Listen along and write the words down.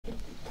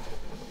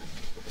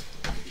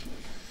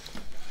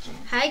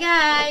Hi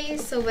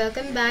guys! So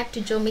welcome back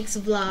to Jomicz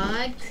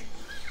vlog.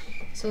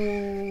 So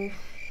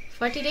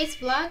for today's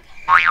vlog,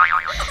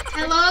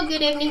 hello,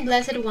 good evening,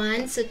 blessed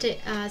ones. So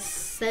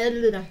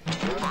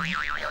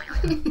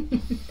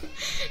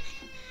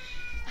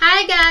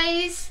hi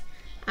guys!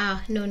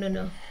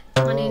 No.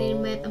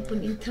 Maninimet ang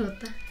pun intro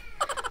ta.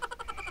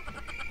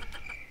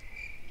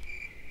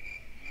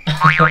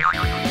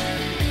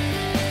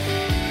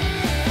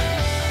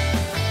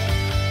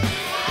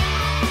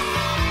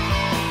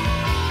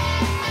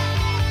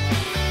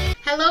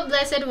 Hello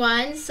blessed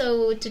ones,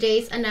 so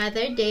today's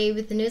another day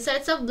with new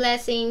sets of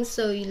blessings,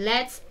 so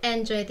let's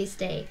enjoy this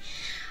day.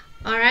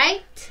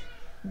 Alright?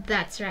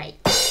 That's right.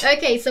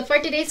 Okay, so for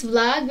today's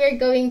vlog, we're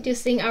going to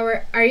sing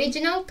our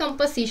original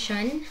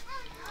composition.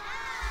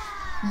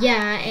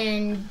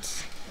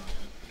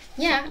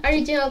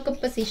 Original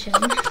composition.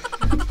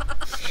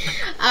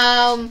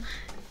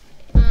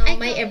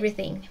 My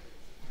everything.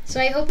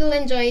 So I hope you'll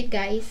enjoy it,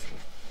 guys.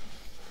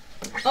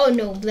 Oh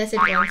no, blessed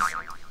ones.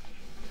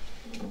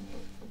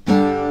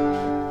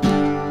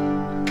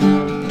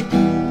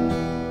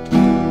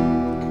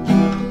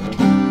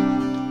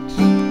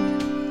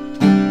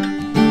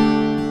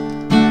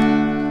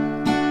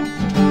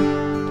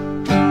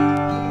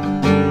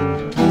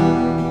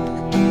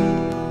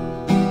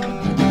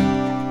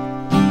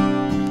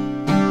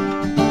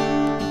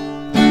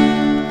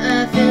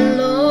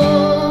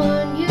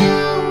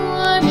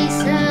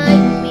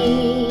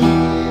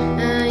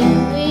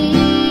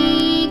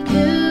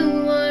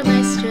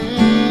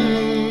 Strength.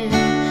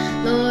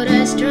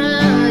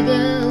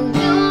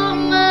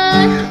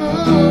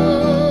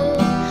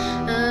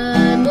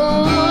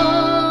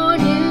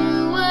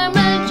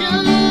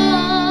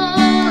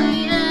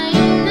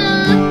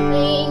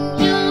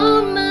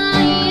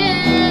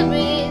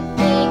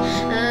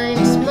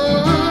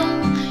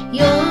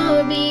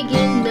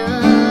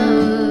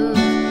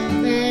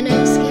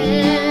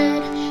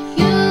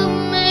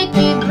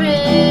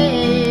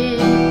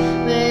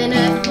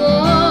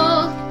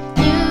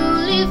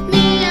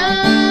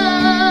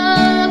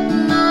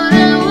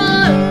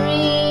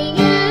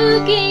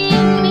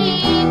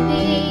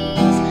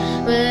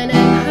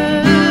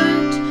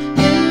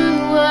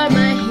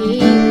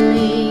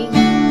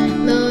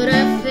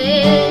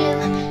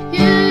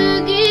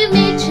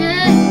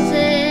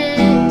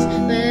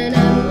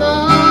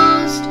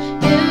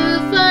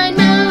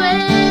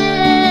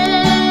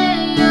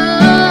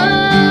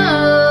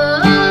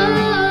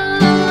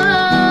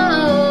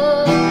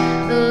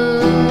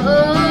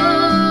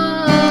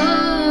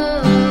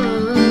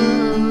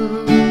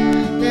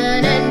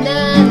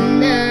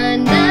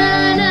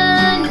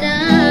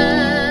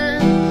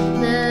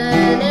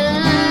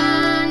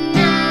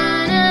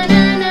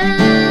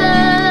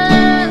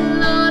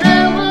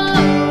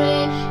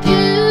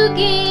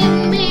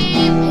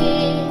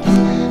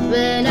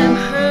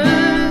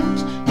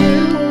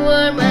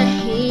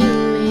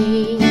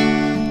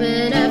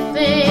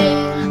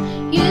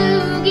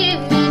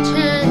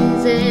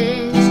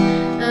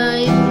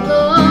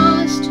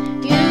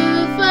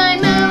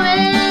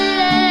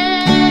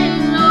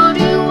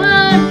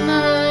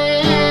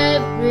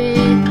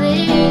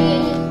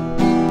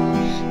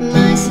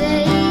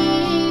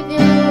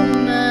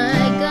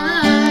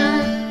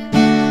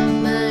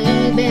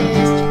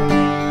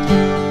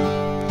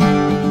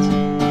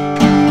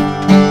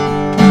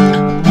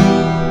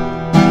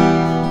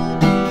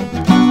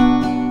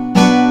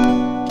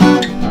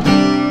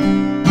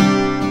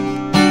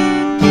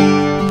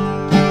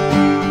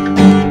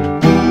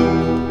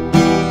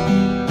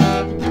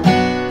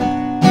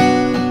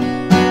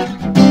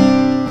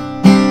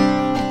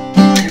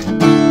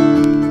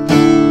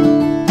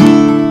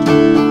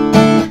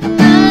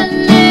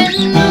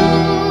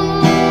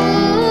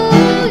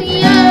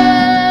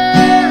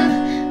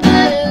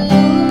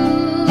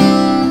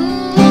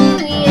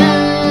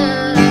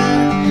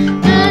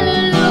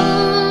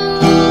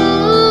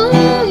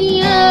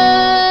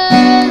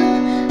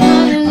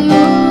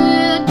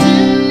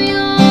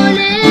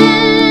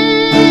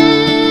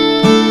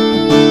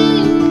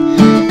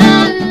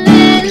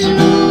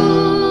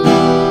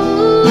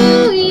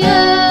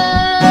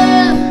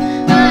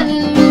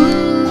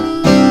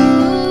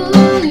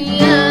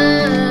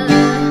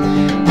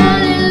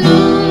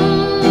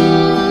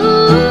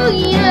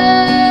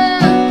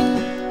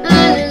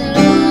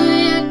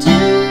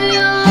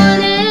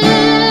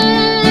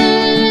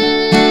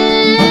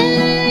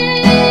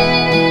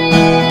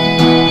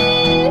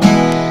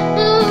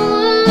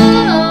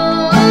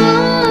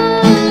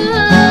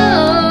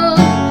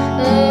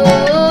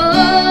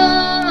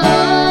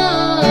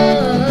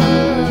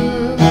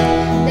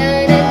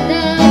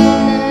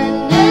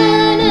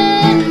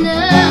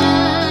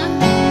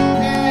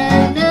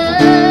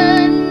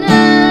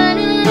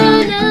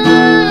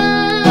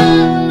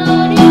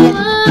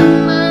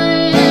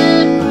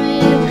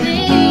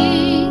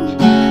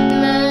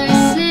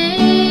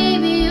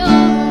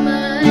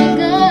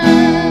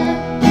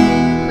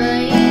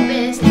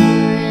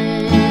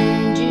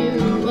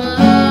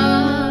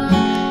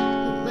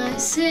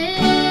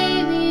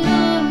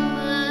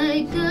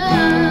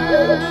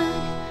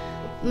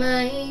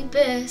 my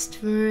best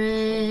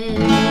friend.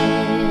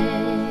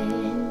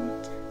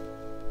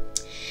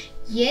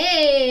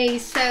 Yay!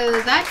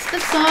 So that's the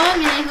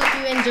song, and I hope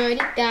you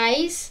enjoyed it,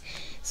 guys.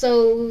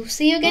 So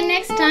see you again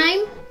next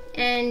time,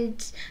 and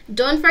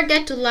don't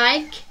forget to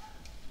like,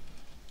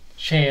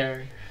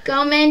 share,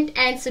 comment,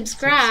 and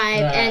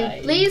subscribe.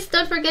 And please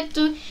don't forget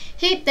to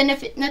hit the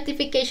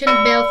notification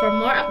bell for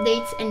more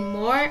updates and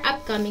more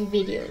upcoming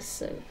videos.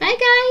 So bye,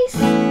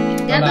 guys.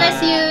 God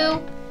bless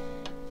you.